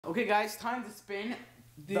Okay, guys, time to spin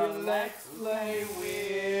the Let's Play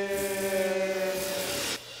wheel.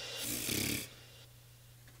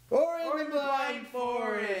 Or in the blind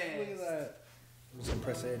forest. Look at that. I'm just gonna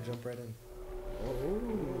press A and jump right in.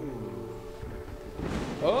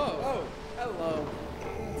 Oh, hello.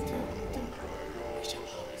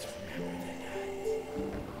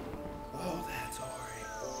 Oh, that's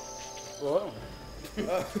Whoa.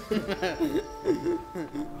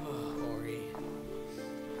 Ori.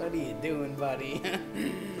 What are you doing, buddy?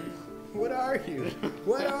 What are you?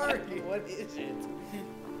 What are you? What is it?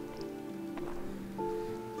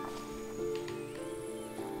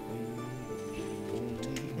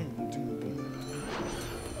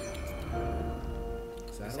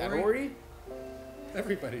 Is that Ori?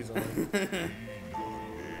 Everybody's on.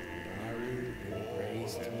 Naru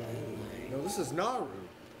embraced me. No, this is Naru.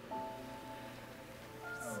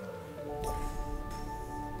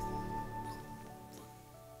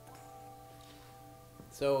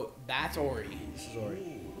 So that's Ori. This is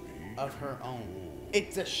Ori. Of her own.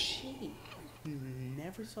 It's a she.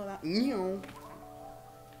 Never saw that. Meow.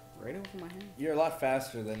 Right over my head. You're a lot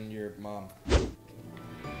faster than your mom.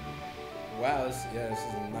 Wow, this is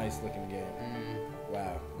a nice looking game.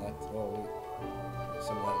 Wow,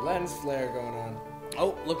 some of that lens flare going on.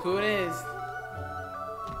 Oh, look who it is.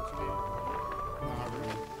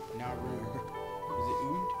 Naru. Is it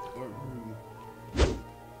Ood or Ru?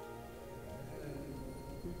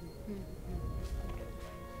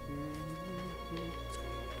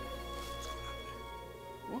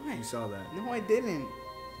 What? You saw that? No, I didn't.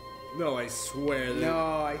 No, I swear.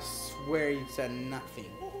 No, I swear you said nothing.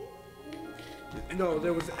 No,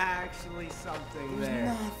 there was actually something There's there.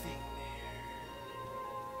 nothing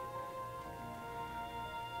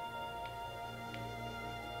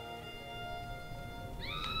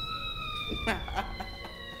there.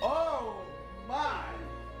 Oh my!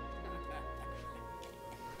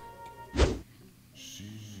 I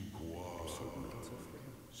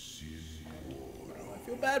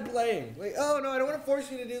feel bad playing. Like, oh no, I don't want to force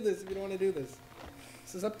you to do this if you don't want to do this.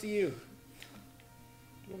 This is up to you. Do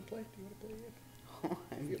you want to play? Do you want to play again?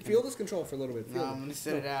 Feel this control for a little bit. Feel I'm gonna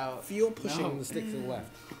sit it out. Feel pushing the stick to the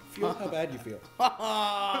left. Feel how bad you feel. I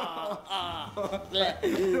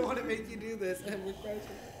don't want to make you do this. And we're pressure.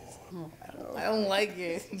 I don't like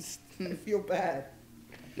it. I feel bad.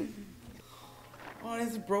 Oh,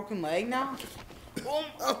 there's a broken leg now? Oh,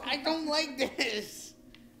 I don't like this.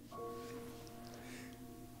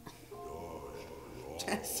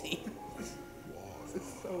 Jesse. This is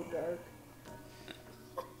so dark.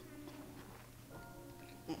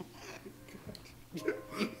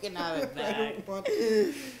 You can have it I back. don't want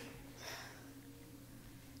to.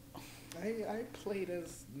 I played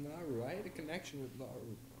as Naru. I had a connection with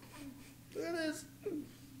Naru. Look at this.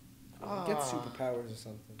 Get superpowers or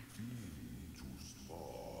something.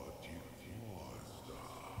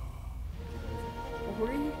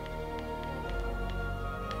 Ori?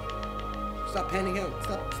 Stop panning out.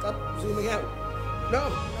 Stop zooming out. No.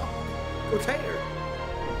 Go tighter.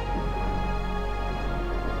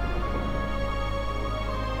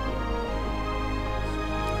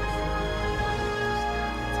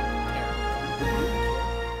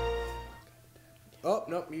 Oh,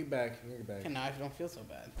 nope, you're back. You're back. And now I don't feel so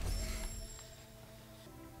bad.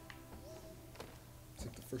 It's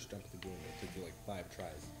like the first jump of the game. It'll take you like 5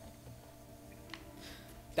 tries.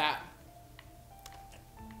 That.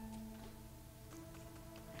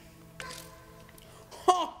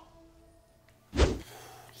 Oh!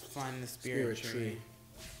 Find the spirit tree.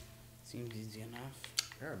 Seems easy enough.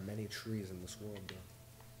 There are many trees in this world, though.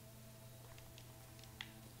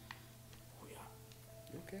 Oh, yeah.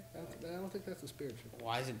 You okay? I don't think that's a spirit tree.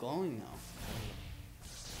 Why is it glowing though?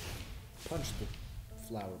 Punch the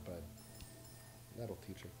flower bud. That'll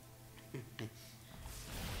teach him.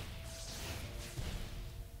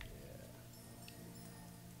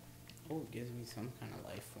 Oh, it gives me some kind of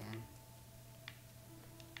life form.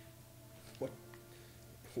 What?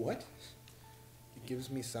 What? It gives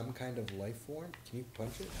me some kind of life form? Can you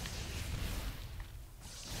punch it?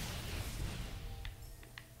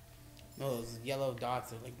 No, those yellow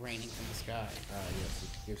dots are like raining from the sky. Ah, yes.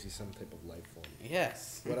 It gives you some type of life form.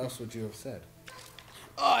 Yes. What else would you have said?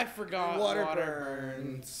 Oh, I forgot. Water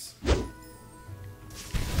burns.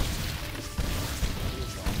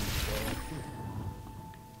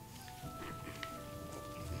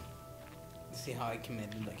 See how I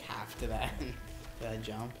committed like half to that, that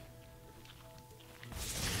jump.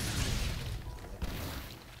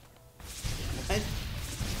 What?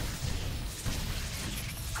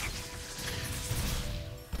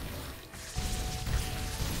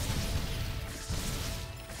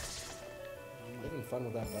 fun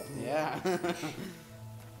fun with that button. Yeah.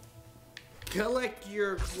 Collect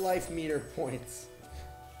your life meter points.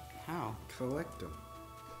 How? Collect them.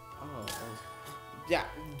 Oh. Yeah.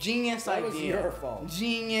 Genius That idea. was your fault.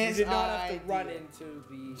 Genius You did not idea. have to run into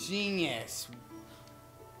the... Genius.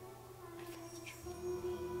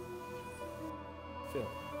 Phil.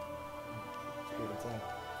 Let's go inside.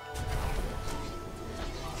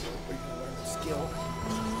 We're gonna learn the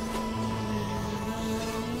skill.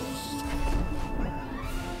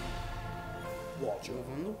 Wall jump.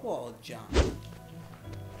 Move on the wall jump.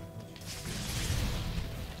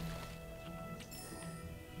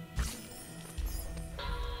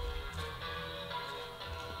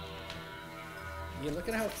 Yeah, look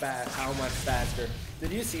at how much faster.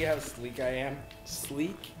 Did you see how sleek I am?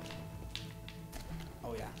 Sleek.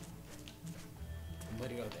 Oh yeah. Way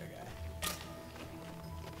to go there, guy.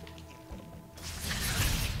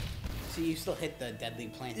 See, you still hit the deadly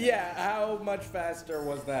plant. Yeah, how much faster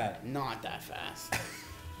was that? Not that fast.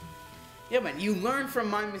 Yeah, but you learn from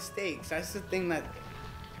my mistakes. That's the thing that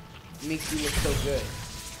makes you look so good.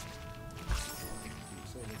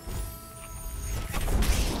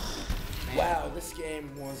 Wow, this game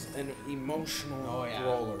was an emotional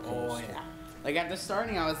roller coaster. Oh yeah. Like at the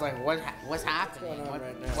starting, I was like, what's happening? going on What,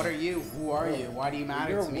 right now? what are you? Who are you? Why do you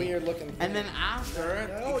matter You're to me? weird looking. And then after,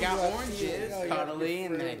 Oh, it got you have oranges, feelings. Oh, you have cuddly, your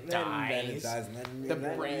and then friend- it then it dies. dies, and then The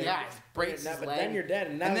then brain, it- yeah, it breaks his but leg. then you're dead,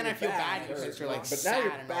 and now then I your feel back bad because you're like but sad now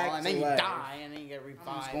you're and back all, and to then you life. die, and then you get revived.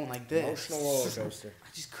 I'm just going like this. Emotional roller coaster.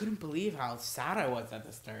 I just couldn't believe how sad I was at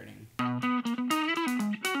the starting.